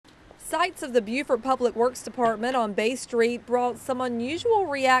Sights of the Buford Public Works Department on Bay Street brought some unusual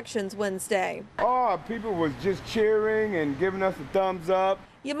reactions Wednesday. Oh, people was just cheering and giving us a thumbs up.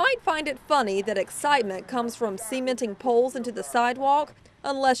 You might find it funny that excitement comes from cementing poles into the sidewalk,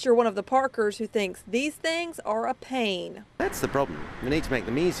 unless you're one of the parkers who thinks these things are a pain. That's the problem. We need to make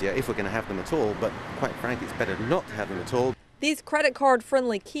them easier if we're going to have them at all, but quite frankly, it's better not to have them at all. These credit card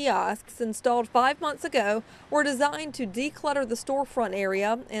friendly kiosks installed 5 months ago were designed to declutter the storefront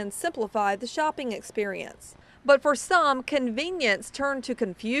area and simplify the shopping experience. But for some, convenience turned to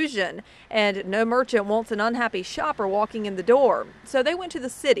confusion, and no merchant wants an unhappy shopper walking in the door, so they went to the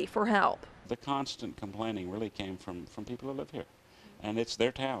city for help. The constant complaining really came from people who live here, and it's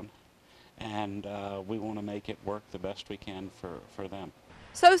their town, and we want to make it work the best we can for them.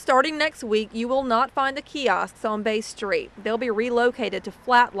 So starting next week, you will not find the kiosks on Bay Street. They'll be relocated to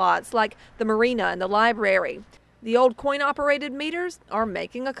flat lots like the marina and the library. The old coin-operated meters are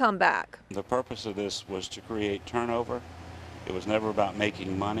making a comeback. The purpose of this was to create turnover. It was never about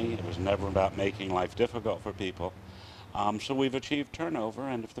making money. It was never about making life difficult for people. So we've achieved turnover,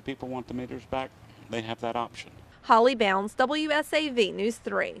 and if the people want the meters back, they have that option. Holly Bounds, WSAV News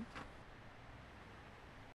 3.